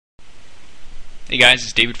Hey guys,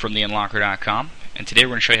 it's David from theunlocker.com, and today we're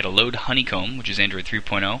going to show you how to load Honeycomb, which is Android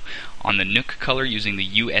 3.0, on the Nook color using the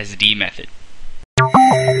uSD method.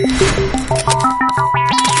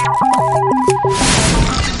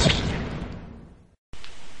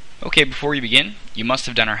 Okay, before we begin, you must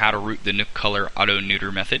have done our how to root the Nook color auto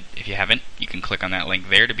neuter method. If you haven't, you can click on that link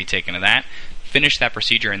there to be taken to that. Finish that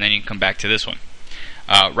procedure and then you can come back to this one.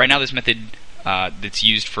 Right now this method that's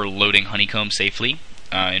used for loading Honeycomb safely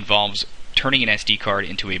involves turning an SD card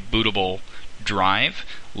into a bootable drive,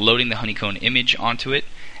 loading the Honeycomb image onto it,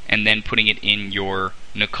 and then putting it in your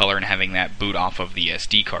Nook color and having that boot off of the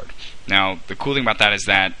SD card. Now, the cool thing about that is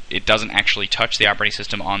that it doesn't actually touch the operating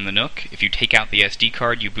system on the Nook. If you take out the SD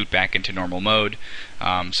card, you boot back into normal mode,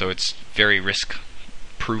 so it's very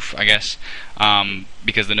risk-proof, I guess,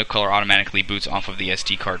 because the Nook color automatically boots off of the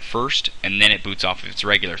SD card first, and then it boots off of its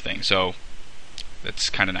regular thing. So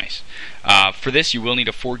that's kind of nice. For this, you will need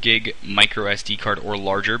a 4 gig micro SD card or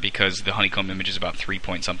larger because the Honeycomb image is about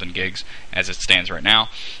 3-point-something gigs as it stands right now.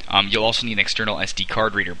 You'll also need an external SD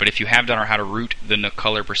card reader, but if you have done our how to root the Nook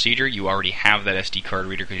color procedure, you already have that SD card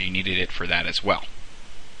reader because you needed it for that as well.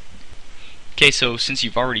 Okay, so since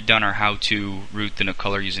you've already done our how to root the Nook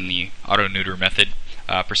color using the auto neuter method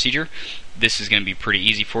procedure, this is going to be pretty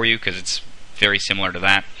easy for you because it's very similar to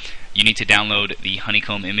that. You need to download the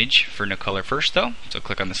Honeycomb image for Nook color first though, so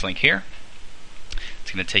click on this link here.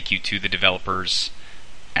 It's going to take you to the developer's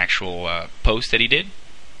actual post that he did,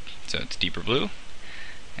 so it's deeper blue,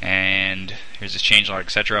 and here's his changelog,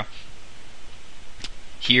 etc.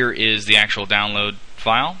 Here is the actual download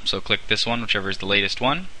file, so click this one, whichever is the latest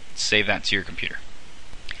one, save that to your computer.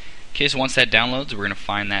 Okay, so once that downloads, we're going to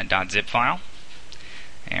find that .zip file,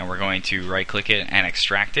 and we're going to right click it and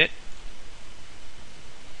extract it.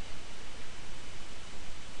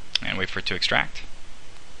 And wait for it to extract.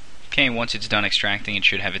 Okay, once it's done extracting, it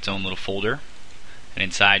should have its own little folder, and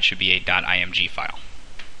inside should be a .img file.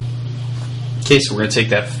 Okay, so we're going to take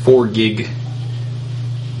that 4 gig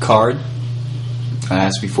card. It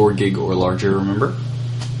has to be 4 gig or larger, remember?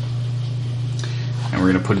 And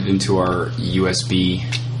we're going to put it into our USB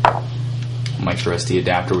micro SD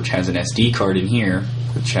adapter, which has an SD card in here,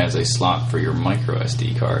 which has a slot for your micro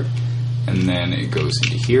SD card. And then it goes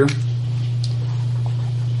into here.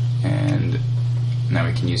 And now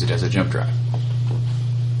we can use it as a jump drive.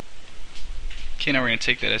 Okay, now we're going to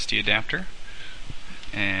take that SD adapter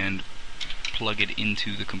and plug it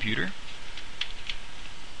into the computer.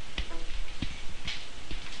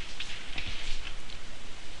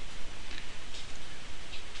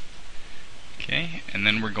 Okay, and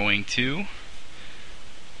then we're going to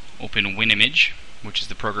open WinImage, which is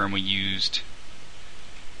the program we used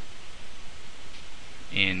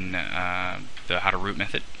in the how to root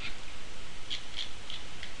method.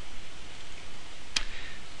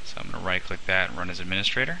 So I'm going to right click that and run as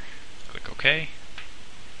administrator. Click OK.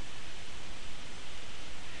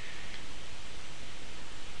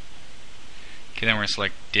 Okay, then we're going to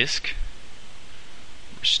select disk,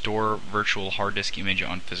 restore virtual hard disk image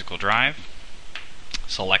on physical drive.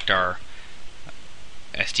 Select our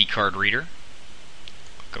SD card reader.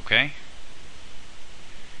 Click OK.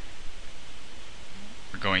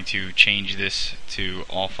 We're going to change this to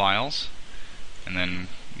all files, and then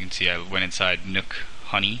you can see I went inside Nook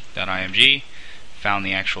honey.img, found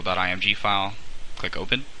the actual .img file, click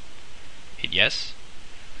open, hit yes.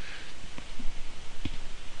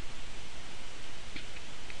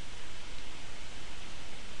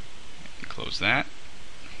 And close that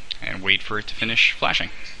and wait for it to finish flashing.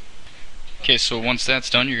 Okay, so once that's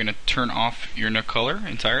done, you're going to turn off your Nook color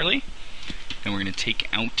entirely, and we're going to take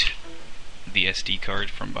out the SD card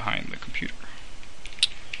from behind the computer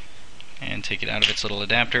and take it out of its little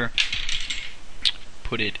adapter,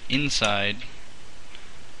 put it inside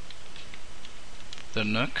the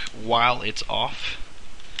Nook while it's off,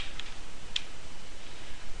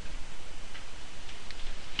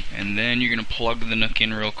 and then you're going to plug the Nook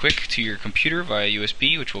in real quick to your computer via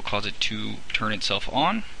USB, which will cause it to turn itself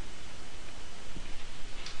on.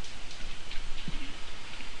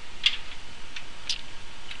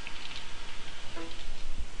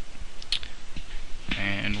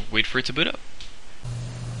 And wait for it to boot up.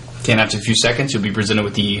 Okay, and after a few seconds, you'll be presented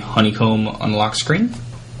with the Honeycomb unlock screen.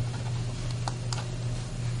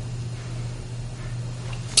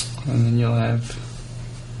 And then you'll have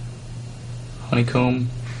Honeycomb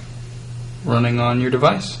running on your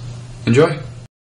device. Enjoy!